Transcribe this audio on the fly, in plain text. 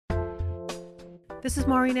This is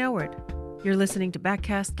Maureen Elwood. You're listening to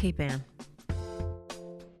Backcast Cape Ann.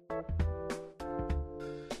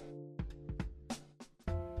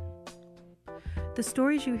 The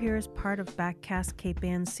stories you hear as part of Backcast Cape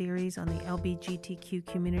Ann's series on the LGBTQ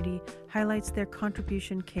community highlights their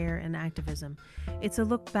contribution, care, and activism. It's a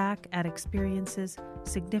look back at experiences,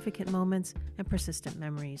 significant moments, and persistent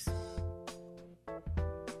memories.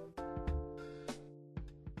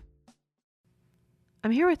 I'm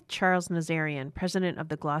here with Charles Nazarian, president of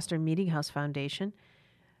the Gloucester Meeting House Foundation.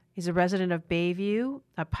 He's a resident of Bayview,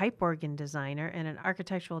 a pipe organ designer, and an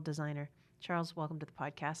architectural designer. Charles, welcome to the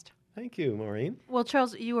podcast. Thank you, Maureen. Well,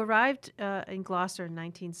 Charles, you arrived in Gloucester in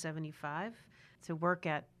 1975 to work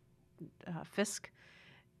at Fisk,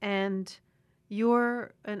 and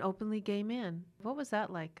you're an openly gay man. What was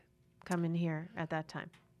that like coming here at that time?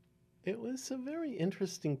 It was a very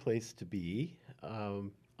interesting place to be.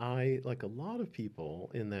 I, like a lot of people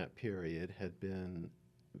in that period, had been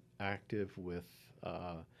active with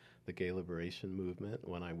the gay liberation movement.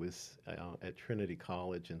 When I was at Trinity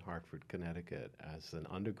College in Hartford, Connecticut as an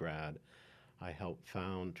undergrad, I helped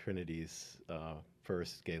found Trinity's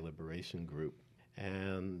first gay liberation group.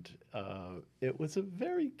 And it was a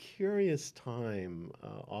very curious time,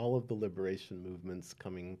 all of the liberation movements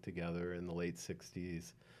coming together in the late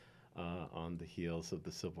 60s on the heels of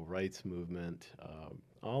the civil rights movement.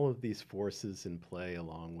 All of these forces in play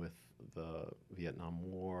along with the Vietnam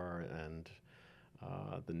War and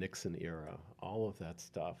the Nixon era, all of that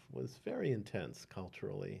stuff was very intense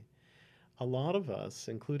culturally. A lot of us,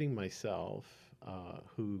 including myself,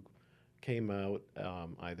 who came out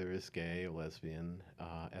either as gay or lesbian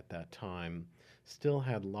at that time, still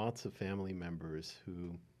had lots of family members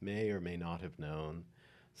who may or may not have known,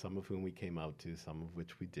 some of whom we came out to, some of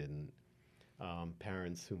which we didn't.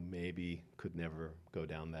 Parents who maybe could never go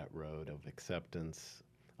down that road of acceptance,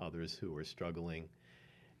 others who were struggling.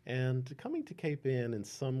 And coming to Cape Ann in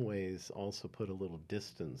some ways also put a little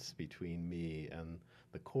distance between me and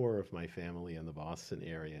the core of my family in the Boston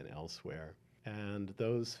area and elsewhere. And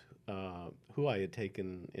those who I had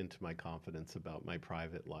taken into my confidence about my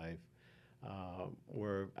private life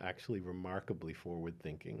were actually remarkably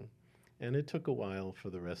forward-thinking. And it took a while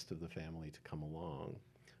for the rest of the family to come along.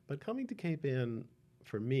 But coming to Cape Ann,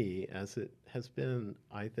 for me, as it has been,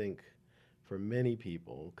 I think, for many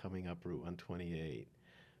people coming up Route 128,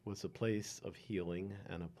 was a place of healing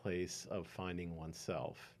and a place of finding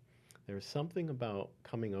oneself. There's something about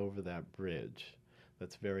coming over that bridge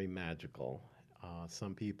that's very magical.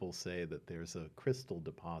 Some people say that there's a crystal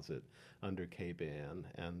deposit under Cape Ann,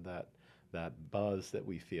 and that buzz that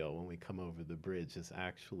we feel when we come over the bridge is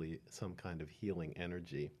actually some kind of healing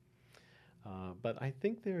energy. But I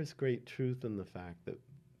think there is great truth in the fact that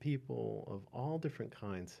people of all different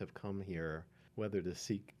kinds have come here, whether to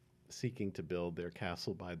seeking to build their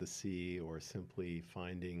castle by the sea or simply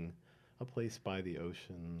finding a place by the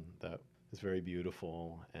ocean that is very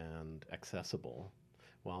beautiful and accessible,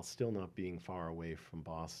 while still not being far away from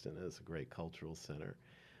Boston as a great cultural center.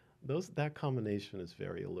 That combination is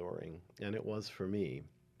very alluring, and it was for me.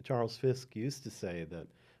 Charles Fisk used to say that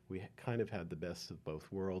we kind of had the best of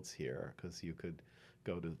both worlds here, because you could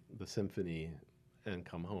go to the symphony and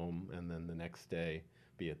come home and then the next day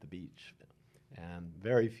be at the beach. And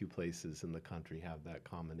very few places in the country have that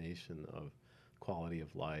combination of quality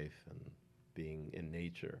of life and being in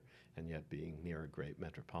nature and yet being near a great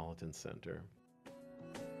metropolitan center.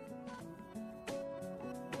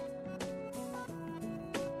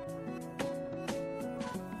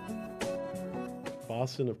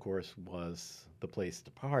 Boston, of course, was the place to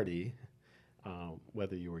party,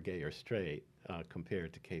 whether you were gay or straight,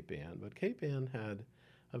 compared to Cape Ann. But Cape Ann had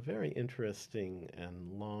a very interesting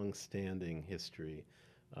and long-standing history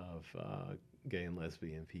of gay and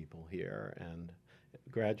lesbian people here, and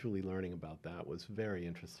gradually learning about that was very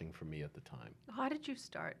interesting for me at the time. How did you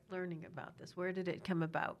start learning about this? Where did it come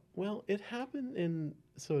about? Well, it happened in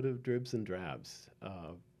sort of dribs and drabs.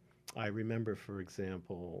 I remember, for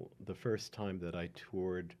example, the first time that I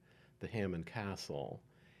toured the Hammond Castle,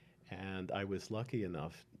 and I was lucky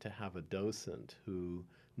enough to have a docent who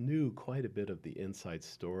knew quite a bit of the inside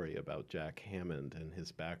story about Jack Hammond and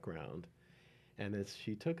his background. And as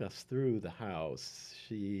she took us through the house,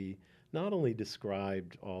 she not only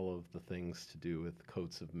described all of the things to do with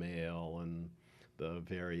coats of mail and the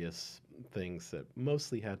various things that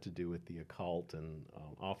mostly had to do with the occult and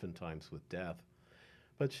oftentimes with death,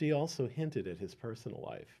 but she also hinted at his personal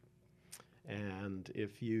life. And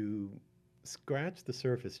if you scratch the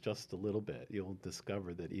surface just a little bit, you'll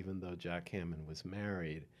discover that even though Jack Hammond was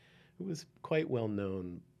married, it was quite well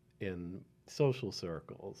known in social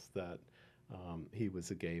circles that He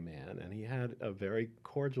was a gay man, and he had a very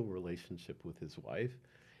cordial relationship with his wife,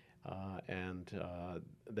 and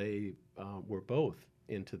they were both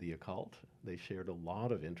into the occult. They shared a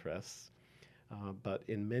lot of interests, but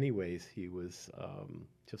in many ways he was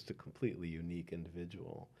just a completely unique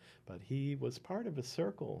individual. But he was part of a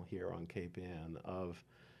circle here on Cape Ann of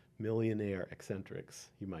millionaire eccentrics,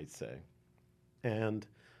 you might say. And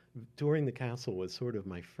touring the castle was sort of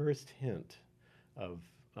my first hint of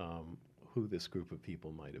who this group of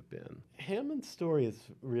people might have been. Hammond's story is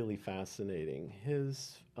really fascinating.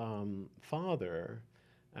 His father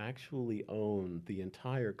actually owned the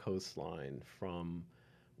entire coastline from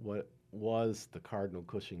what was the Cardinal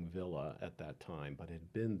Cushing Villa at that time, but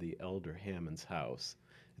had been the Elder Hammond's house.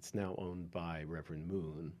 It's now owned by Reverend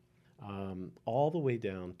Moon, all the way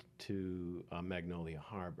down to Magnolia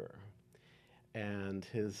Harbor. And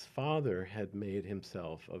his father had made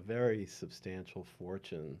himself a very substantial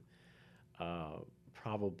fortune,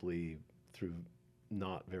 probably through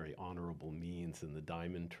not very honorable means in the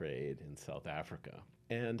diamond trade in South Africa.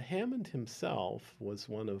 And Hammond himself was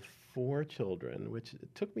one of 4 children, which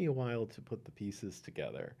it took me a while to put the pieces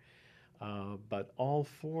together. But all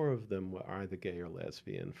 4 of them were either gay or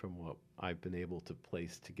lesbian from what I've been able to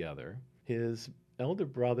place together. His elder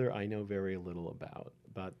brother I know very little about,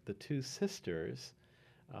 but the 2 sisters,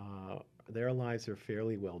 their lives are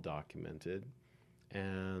fairly well documented.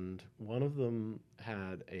 And one of them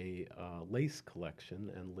had a lace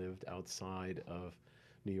collection and lived outside of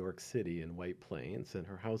New York City in White Plains, and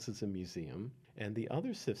her house is a museum. And the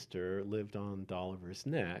other sister lived on Dolliver's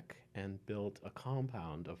Neck and built a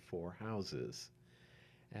compound of 4 houses.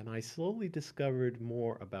 And I slowly discovered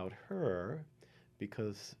more about her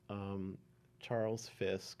because Charles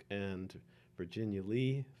Fisk and Virginia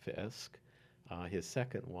Lee Fisk, his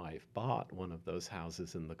second wife, bought one of those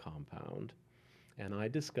houses in the compound. And I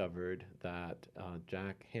discovered that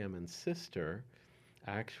Jack Hammond's sister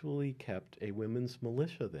actually kept a women's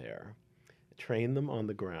militia there, trained them on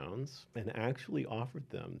the grounds, and actually offered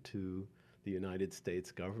them to the United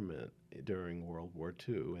States government during World War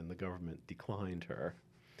II, and the government declined her.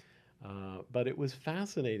 But it was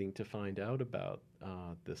fascinating to find out about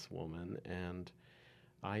this woman, and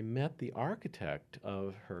I met the architect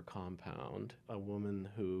of her compound, a woman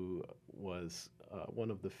who was one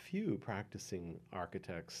of the few practicing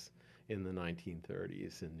architects in the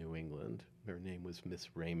 1930s in New England. Her name was Miss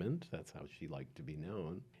Raymond. That's how she liked to be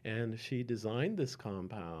known. And she designed this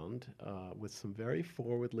compound with some very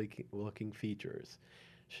forward-looking features.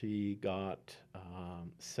 She got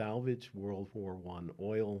salvaged World War I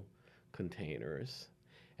oil containers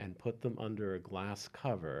and put them under a glass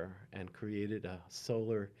cover and created a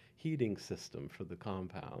solar heating system for the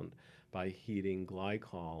compound by heating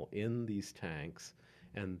glycol in these tanks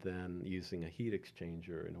and then using a heat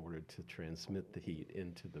exchanger in order to transmit the heat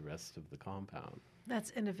into the rest of the compound.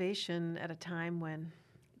 That's innovation at a time when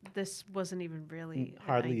this wasn't even really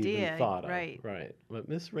hardly an idea. Even thought of. Right. But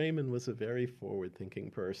Miss Raymond was a very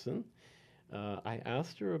forward-thinking person. I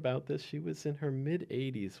asked her about this. She was in her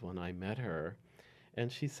mid-80s when I met her,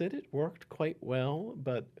 and she said it worked quite well,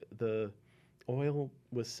 but the oil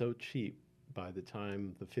was so cheap by the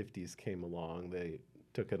time the 50s came along, they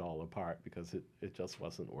took it all apart because it just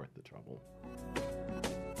wasn't worth the trouble.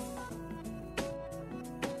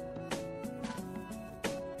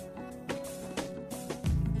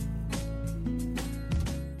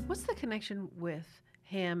 What's the connection with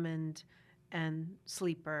Hammond and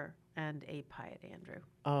Sleeper and A. Piatt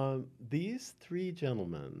Andrew? These 3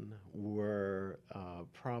 gentlemen were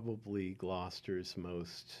probably Gloucester's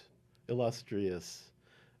most illustrious,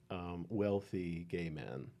 wealthy gay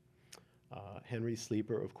men. Henry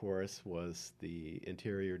Sleeper, of course, was the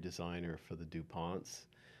interior designer for the DuPonts.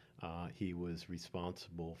 He was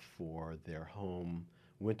responsible for their home,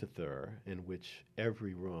 Winterthur, in which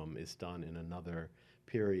every room is done in another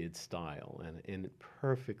period style and in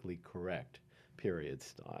perfectly correct period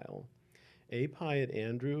style. A. Piatt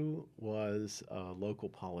Andrew was a local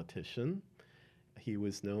politician. He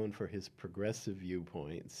was known for his progressive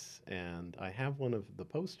viewpoints, and I have one of the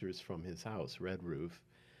posters from his house, Red Roof,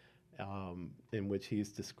 in which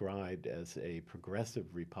he's described as a progressive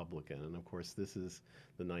Republican. And of course, this is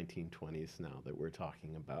the 1920s now that we're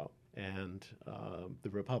talking about. And the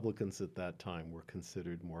Republicans at that time were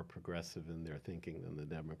considered more progressive in their thinking than the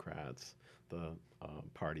Democrats, the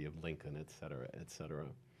party of Lincoln, et cetera, et cetera.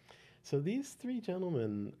 So these 3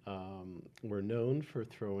 gentlemen were known for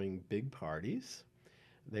throwing big parties.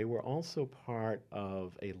 They were also part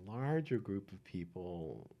of a larger group of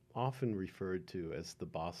people often referred to as the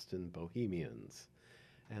Boston Bohemians.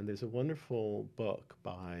 And there's a wonderful book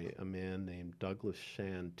by a man named Douglas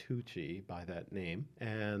Shan Tucci, by that name,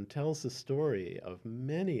 and tells the story of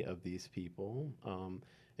many of these people,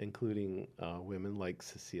 including women like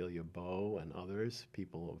Cecilia Beau and others,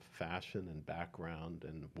 people of fashion and background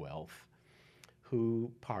and wealth, who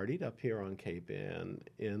partied up here on Cape Ann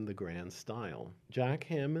in the grand style. Jack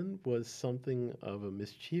Hammond was something of a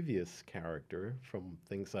mischievous character from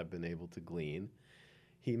things I've been able to glean.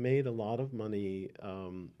 He made a lot of money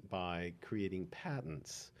by creating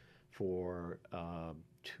patents for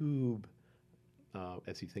tube,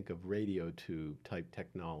 as you think of radio tube type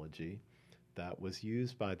technology that was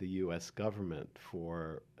used by the US government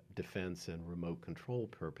for defense and remote control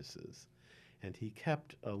purposes. And he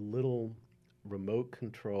kept a little remote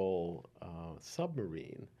control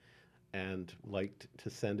submarine and liked to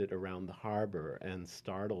send it around the harbor and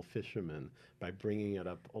startle fishermen by bringing it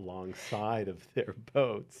up alongside of their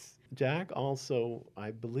boats. Jack also,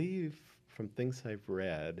 I believe, from things I've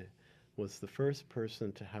read, was the first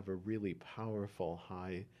person to have a really powerful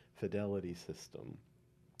high fidelity system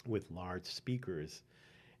with large speakers.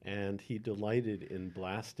 And he delighted in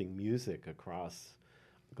blasting music across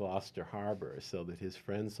Gloucester Harbor so that his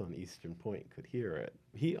friends on Eastern Point could hear it.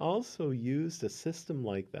 He also used a system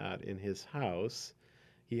like that in his house.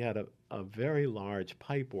 He had a very large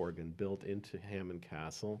pipe organ built into Hammond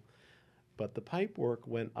Castle, but the pipe work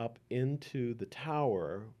went up into the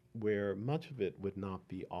tower where much of it would not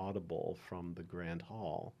be audible from the Grand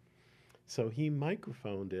Hall. So he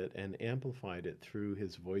microphoned it and amplified it through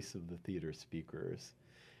his voice of the theater speakers.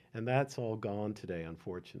 And that's all gone today,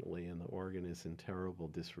 unfortunately, and the organ is in terrible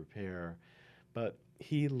disrepair. But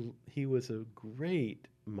he was a great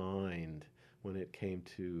mind when it came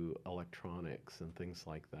to electronics and things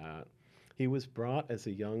like that. He was brought as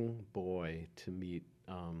a young boy to meet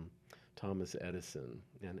Thomas Edison,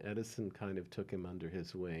 and Edison kind of took him under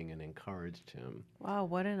his wing and encouraged him. Wow,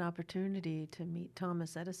 what an opportunity to meet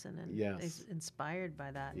Thomas Edison, and Yes. is inspired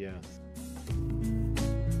by that. Yes.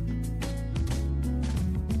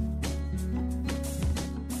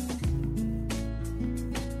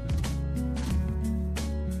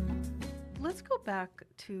 Let's go back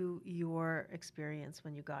to your experience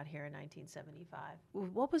when you got here in 1975.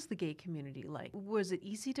 What was the gay community like? Was it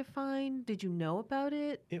easy to find? Did you know about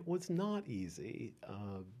it? It was not easy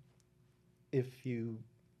if you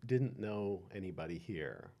didn't know anybody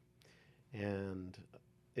here. And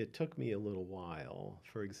it took me a little while.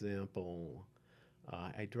 For example,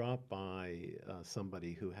 I dropped by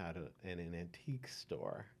somebody who had an antique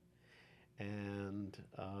store. And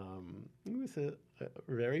he was a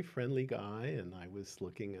very friendly guy, and I was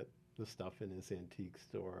looking at the stuff in his antique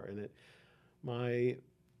store. And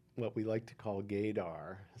what we like to call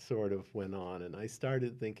gaydar sort of went on, and I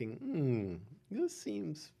started thinking, this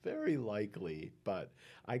seems very likely, but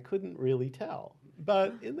I couldn't really tell.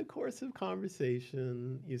 But in the course of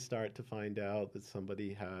conversation, you start to find out that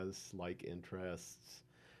somebody has like interests,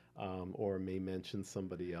 or may mention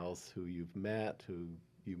somebody else who you've met, who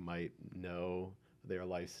you might know their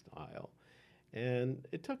lifestyle. And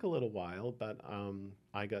it took a little while, but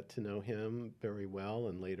I got to know him very well,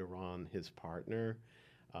 and later on his partner.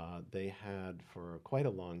 They had for quite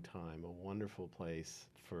a long time a wonderful place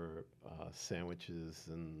for sandwiches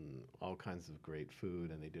and all kinds of great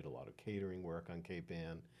food, and they did a lot of catering work on Cape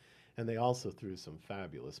Ann, and they also threw some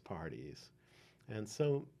fabulous parties. And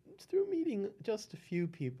so through meeting just a few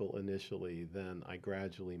people initially, then I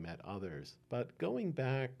gradually met others. But going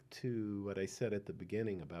back to what I said at the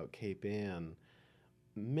beginning about Cape Ann,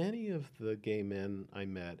 many of the gay men I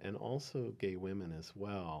met, and also gay women as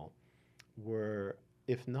well, were,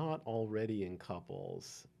 if not already in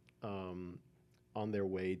couples, on their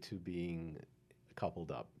way to being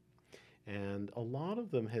coupled up. And a lot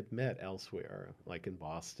of them had met elsewhere, like in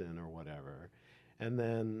Boston or whatever, and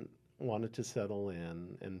then wanted to settle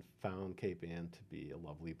in and found Cape Ann to be a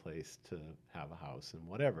lovely place to have a house and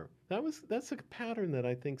whatever. That's a pattern that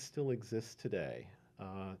I think still exists today.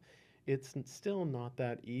 It's still not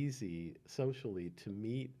that easy socially to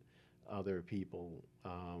meet other people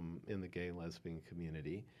in the gay lesbian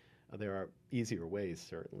community. There are easier ways,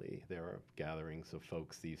 certainly. There are gatherings of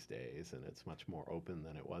folks these days, and it's much more open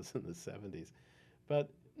than it was in the 70s. But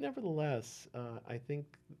nevertheless, I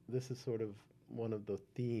think this is sort of one of the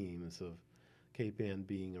themes of Cape Ann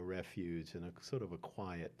being a refuge and a sort of a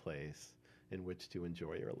quiet place in which to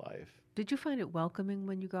enjoy your life. Did you find it welcoming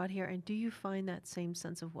when you got here, and do you find that same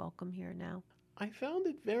sense of welcome here now? I found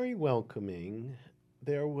it very welcoming.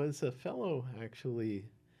 There was a fellow, actually,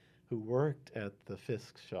 who worked at the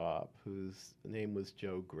Fisk shop, whose name was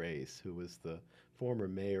Joe Grace, who was the former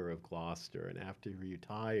mayor of Gloucester. And after he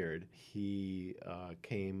retired, he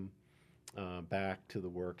came back to the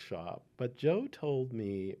workshop. But Joe told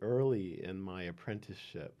me early in my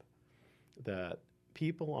apprenticeship that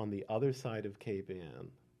people on the other side of Cape Ann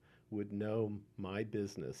would know my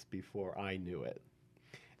business before I knew it.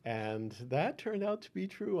 And that turned out to be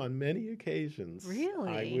true on many occasions. Really?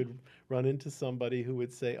 I would run into somebody who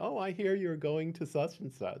would say, "Oh, I hear you're going to such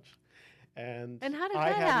and such." And And how did I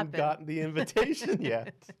that hadn't happen? gotten the invitation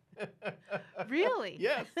yet. Really?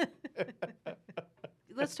 Yes.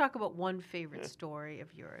 Let's talk about one favorite story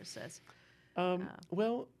of yours.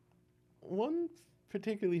 Well, one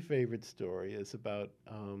particularly favorite story is about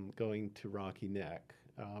going to Rocky Neck.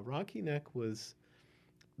 Rocky Neck was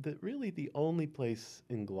really the only place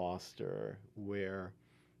in Gloucester where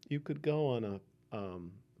you could go on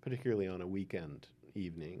particularly on a weekend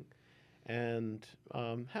evening, and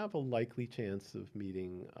have a likely chance of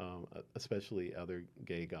meeting, especially other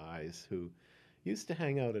gay guys who used to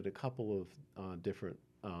hang out at a couple of different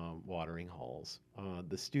watering holes.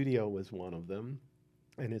 The studio was one of them,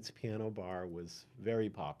 and its piano bar was very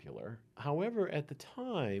popular. However, at the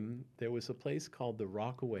time, there was a place called the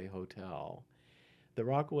Rockaway Hotel. The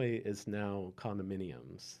Rockaway is now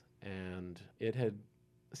condominiums, and it had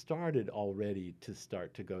started already to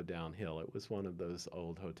start to go downhill. It was one of those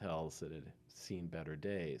old hotels that had seen better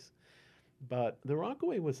days. But the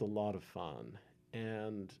Rockaway was a lot of fun,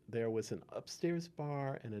 and there was an upstairs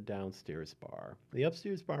bar and a downstairs bar. The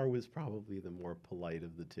upstairs bar was probably the more polite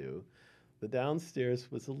of the two. The downstairs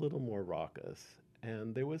was a little more raucous.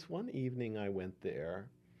 And there was one evening I went there,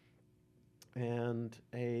 and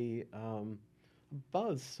a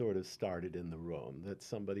buzz sort of started in the room that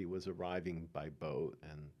somebody was arriving by boat,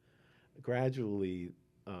 and gradually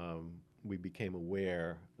we became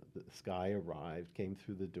aware that this guy arrived, came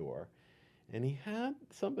through the door, and he had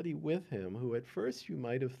somebody with him who at first you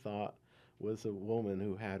might have thought was a woman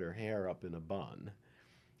who had her hair up in a bun,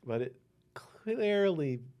 but it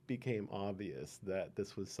clearly became obvious that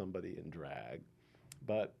this was somebody in drag,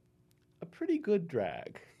 but a pretty good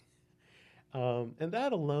drag. And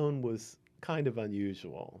that alone was kind of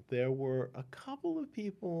unusual. There were a couple of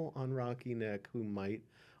people on Rocky Neck who might,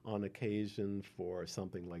 on occasion for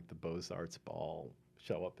something like the Beaux-Arts Ball,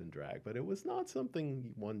 show up in drag, but it was not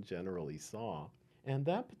something one generally saw. And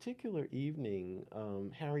that particular evening,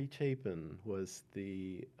 Harry Chapin was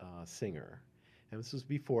the singer. And this was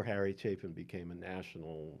before Harry Chapin became a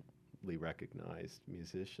nationally recognized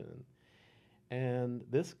musician. And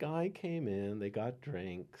this guy came in, they got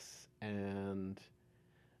drinks, and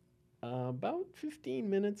about 15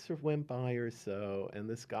 minutes went by or so, and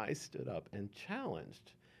this guy stood up and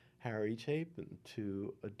challenged Harry Chapin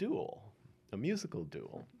to a duel, a musical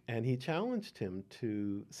duel. And he challenged him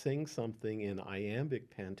to sing something in iambic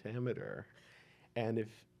pentameter. And if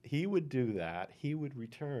he would do that, he would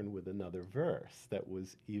return with another verse that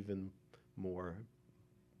was even more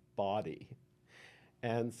bawdy.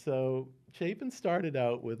 And so Chapin started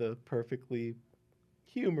out with a perfectly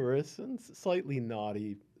humorous and slightly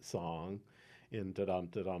naughty song in da-dum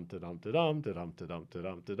da-dum da-dum da-dum da-dum da-dum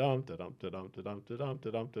da-dum da-dum da-dum da-dum da-dum da-dum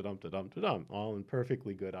da-dum da-dum da-dum da-dum, all in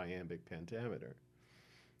perfectly good iambic pentameter.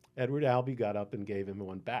 Edward Albee got up and gave him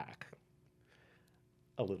one back,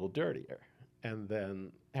 a little dirtier. And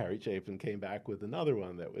then Harry Chapin came back with another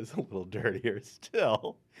one that was a little dirtier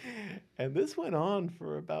still. And this went on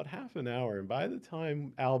for about half an hour. And by the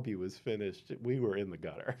time Albee was finished, we were in the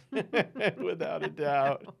gutter, without a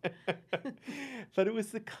doubt. But it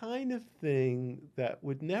was the kind of thing that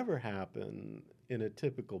would never happen in a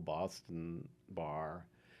typical Boston bar.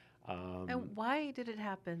 And why did it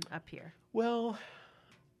happen up here? Well,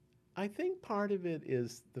 I think part of it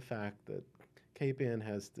is the fact that Cape Ann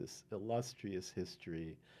has this illustrious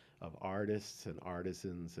history of artists and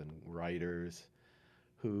artisans and writers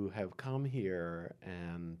who have come here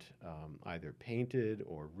and either painted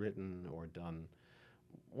or written or done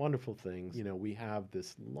wonderful things. You know, we have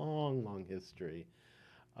this long, long history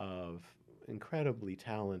of incredibly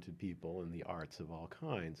talented people in the arts of all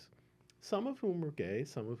kinds, some of whom were gay,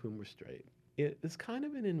 some of whom were straight. It is kind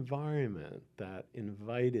of an environment that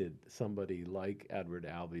invited somebody like Edward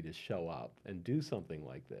Albee to show up and do something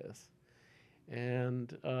like this.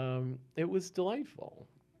 And it was delightful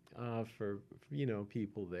for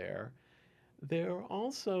people there. There are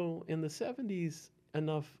also, in the 70s,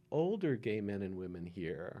 enough older gay men and women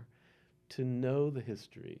here to know the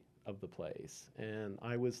history of the place. And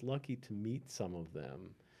I was lucky to meet some of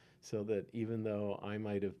them, so that even though I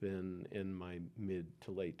might have been in my mid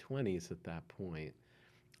to late 20s at that point,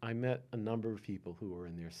 I met a number of people who were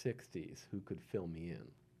in their 60s who could fill me in.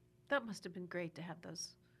 That must have been great to have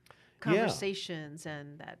those Yeah, conversations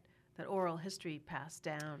and that oral history passed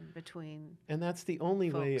down between and that's the only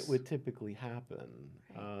way it folks. would typically happen.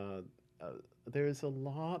 Right. Uh, there's a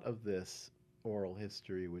lot of this oral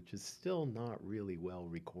history which is still not really well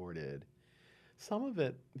recorded. Some of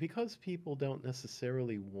it, because people don't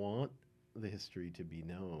necessarily want the history to be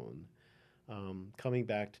known. Coming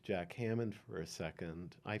back to Jack Hammond for a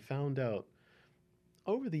second, I found out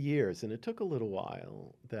over the years, and it took a little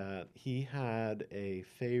while, that he had a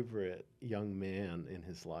favorite young man in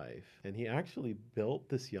his life. And he actually built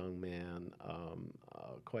this young man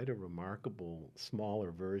quite a remarkable,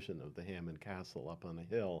 smaller version of the Hammond Castle up on a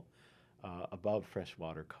hill above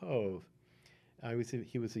Freshwater Cove.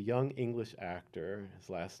 He was a young English actor. His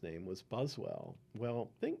last name was Buswell. Well,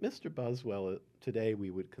 I think Mr. Buswell today we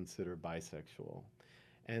would consider bisexual.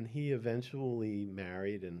 And he eventually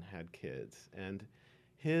married and had kids. And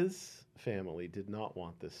his family did not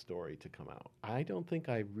want this story to come out. I don't think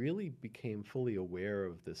I really became fully aware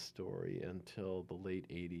of this story until the late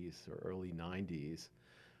 80s or early 90s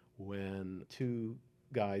when two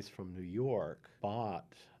guys from New York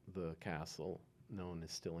bought the castle known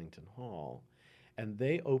as Stillington Hall, and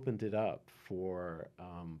they opened it up for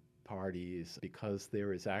parties because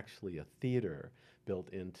there is actually a theater built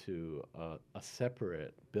into a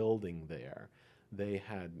separate building there. They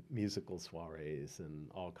had musical soirees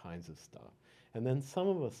and all kinds of stuff. And then some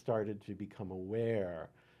of us started to become aware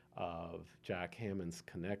of Jack Hammond's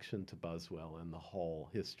connection to Buswell and the whole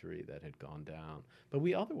history that had gone down. But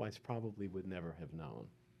we otherwise probably would never have known.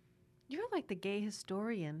 You're like the gay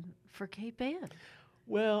historian for Cape Ann.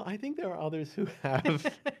 Well, I think there are others who have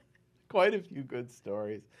quite a few good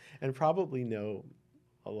stories and probably know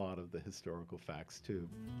a lot of the historical facts too.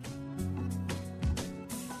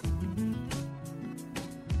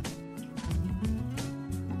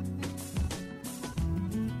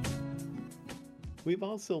 We've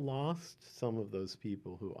also lost some of those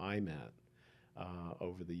people who I met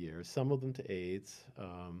over the years, some of them to AIDS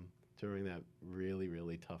during that really,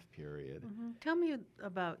 really tough period. Tell me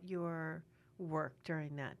about your work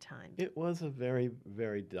during that time. It was a very,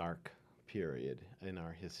 very dark period in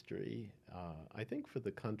our history. I think for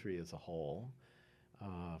the country as a whole,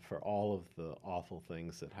 for all of the awful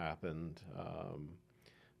things that happened.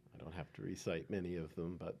 I don't have to recite many of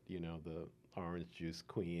them, but you know, the orange juice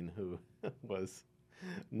queen who was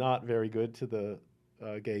not very good to the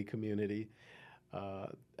gay community.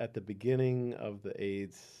 At the beginning of the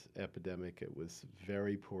AIDS epidemic, it was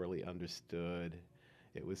very poorly understood.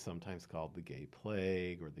 It was sometimes called the gay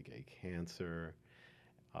plague or the gay cancer.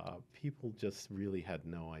 People just really had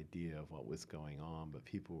no idea of what was going on, but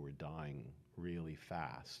people were dying really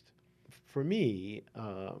fast. For me,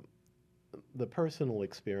 the personal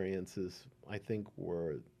experiences, I think,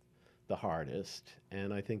 were the hardest,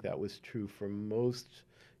 and I think that was true for most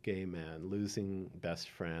gay men, losing best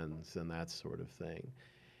friends and that sort of thing.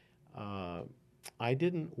 I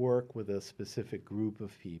didn't work with a specific group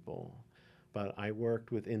of people, but I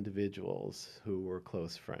worked with individuals who were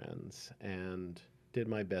close friends and did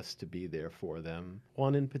my best to be there for them.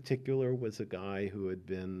 One in particular was a guy who had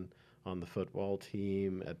been on the football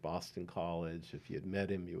team at Boston College. If you had met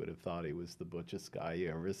him, you would have thought he was the butchest guy you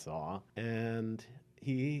ever saw. And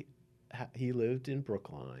he lived in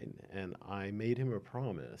Brookline, and I made him a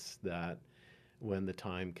promise that when the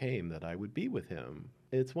time came that I would be with him.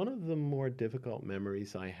 It's one of the more difficult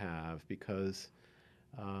memories I have because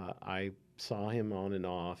I saw him on and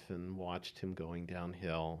off and watched him going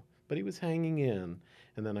downhill, but he was hanging in.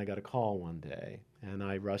 And then I got a call one day, and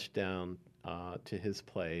I rushed down to his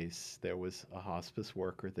place. There was a hospice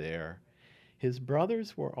worker there. His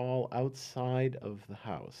brothers were all outside of the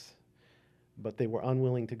house, but they were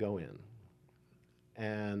unwilling to go in.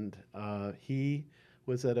 And he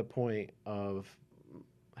was at a point of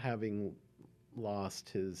having lost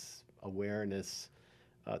his awareness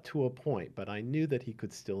to a point, but I knew that he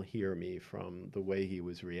could still hear me from the way he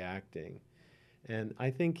was reacting. And I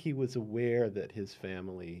think he was aware that his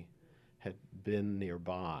family had been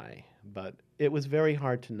nearby, but it was very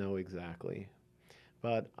hard to know exactly.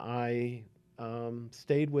 But I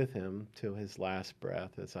stayed with him till his last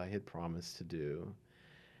breath, as I had promised to do.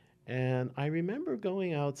 And I remember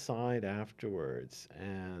going outside afterwards,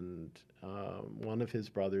 and one of his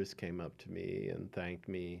brothers came up to me and thanked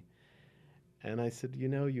me. And I said, you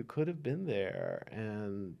know, you could have been there.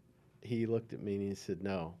 And he looked at me and he said,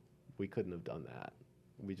 no, we couldn't have done that.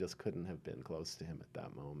 We just couldn't have been close to him at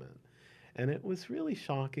that moment. And it was really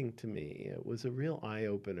shocking to me. It was a real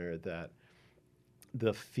eye-opener that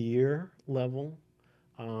the fear level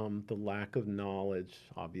The lack of knowledge,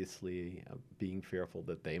 obviously, being fearful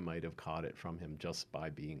that they might have caught it from him just by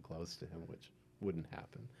being close to him, which wouldn't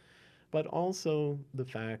happen. But also the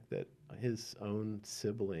fact that his own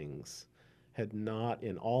siblings had not,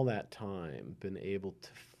 in all that time, been able to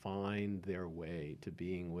find their way to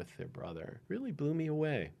being with their brother really blew me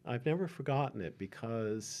away. I've never forgotten it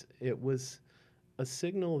because it was a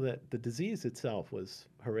signal that the disease itself was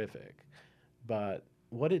horrific, but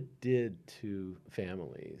what it did to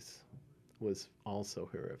families was also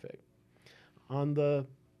horrific. On the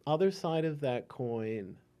other side of that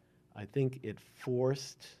coin, I think it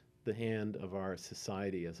forced the hand of our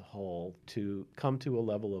society as a whole to come to a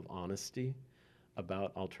level of honesty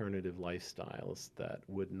about alternative lifestyles that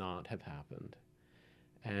would not have happened.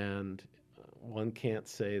 And one can't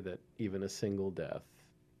say that even a single death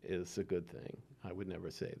is a good thing. I would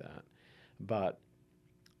never say that. But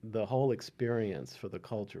the whole experience for the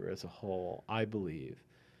culture as a whole, I believe,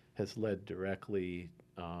 has led directly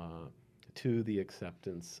to the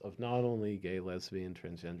acceptance of not only gay, lesbian,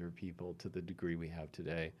 transgender people to the degree we have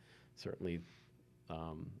today, certainly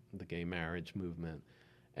the gay marriage movement,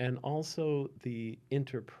 and also the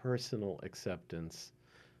interpersonal acceptance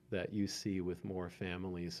that you see with more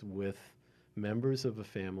families, with members of a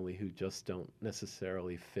family who just don't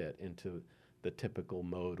necessarily fit into the typical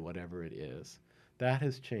mode, whatever it is. That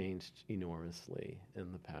has changed enormously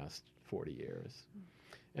in the past 40 years.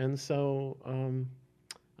 And so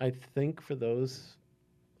I think for those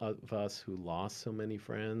of us who lost so many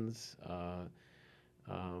friends,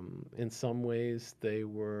 in some ways they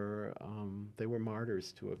were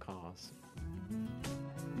martyrs to a cause.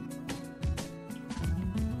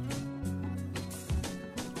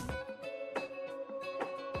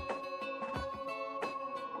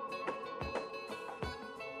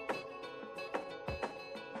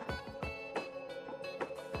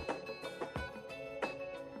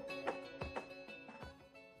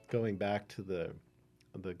 Going back to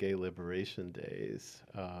the gay liberation days,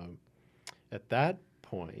 at that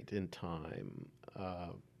point in time,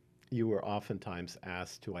 you were oftentimes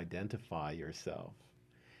asked to identify yourself.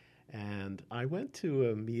 And I went to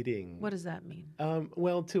a meeting. What does that mean?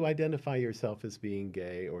 Well, to identify yourself as being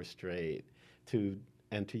gay or straight,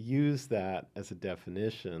 and to use that as a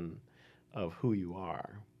definition of who you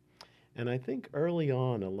are. And I think early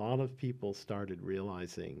on, a lot of people started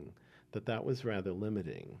realizing that that was rather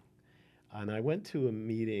limiting. And I went to a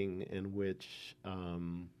meeting in which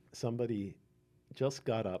somebody just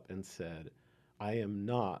got up and said, "I am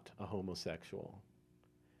not a homosexual,"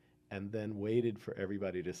 and then waited for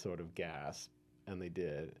everybody to sort of gasp, and they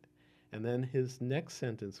did. And then his next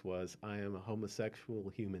sentence was, "I am a homosexual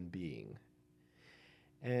human being."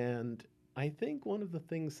 And I think one of the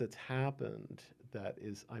things that's happened that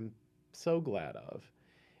is I'm so glad of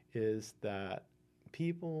is that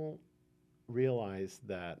people realize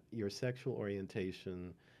that your sexual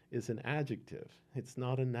orientation is an adjective, it's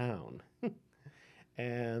not a noun.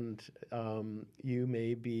 And you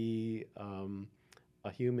may be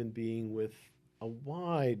a human being with a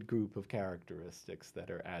wide group of characteristics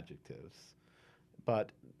that are adjectives,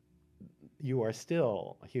 but you are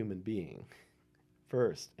still a human being,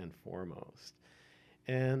 first and foremost.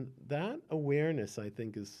 And that awareness, I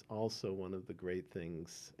think, is also one of the great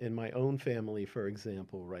things. In my own family, for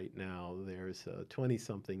example, right now, there's a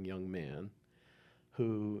 20-something young man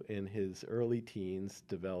who, in his early teens,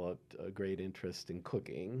 developed a great interest in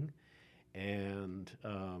cooking and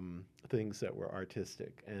things that were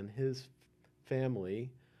artistic. And his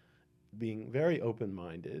family, being very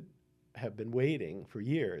open-minded, have been waiting for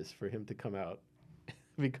years for him to come out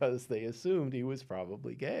because they assumed he was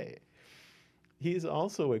probably gay. He's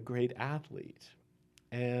also a great athlete,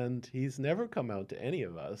 and he's never come out to any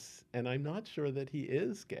of us, and I'm not sure that he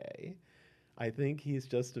is gay. I think he's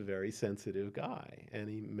just a very sensitive guy, and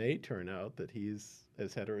he may turn out that he's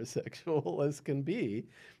as heterosexual as can be,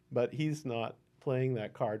 but he's not playing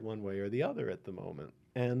that card one way or the other at the moment.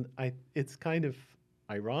 And it's kind of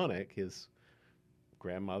ironic. His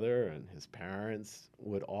grandmother and his parents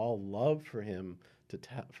would all love for him to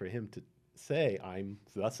say, "I'm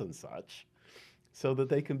thus and such," so that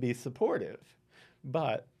they can be supportive.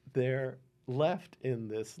 But they're left in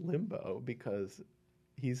this limbo because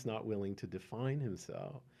he's not willing to define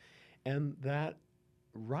himself. And that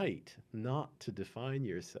right not to define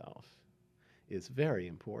yourself is very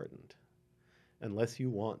important, unless you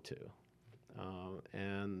want to.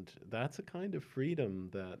 And that's a kind of freedom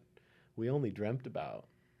that we only dreamt about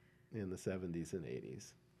in the 70s and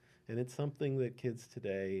 80s. And it's something that kids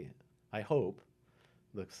today, I hope,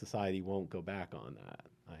 the society won't go back on that.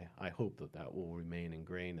 I hope that will remain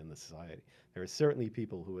ingrained in the society. There are certainly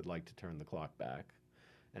people who would like to turn the clock back,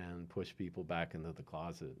 and push people back into the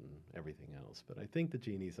closet and everything else. But I think the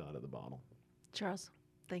genie's out of the bottle. Charles,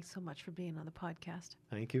 thanks so much for being on the podcast.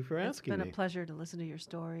 Thank you for asking me. It's been a pleasure to listen to your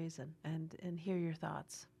stories and hear your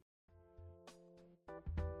thoughts.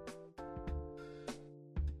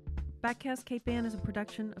 Backcast Cape Ann is a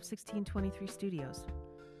production of 1623 Studios.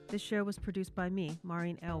 This show was produced by me,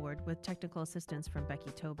 Maureen Aylward, with technical assistance from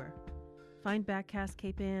Becky Tober. Find Backcast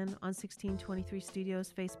Cape Ann on 1623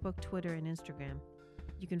 Studios Facebook, Twitter, and Instagram.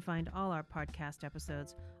 You can find all our podcast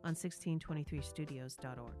episodes on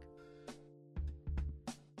 1623studios.org.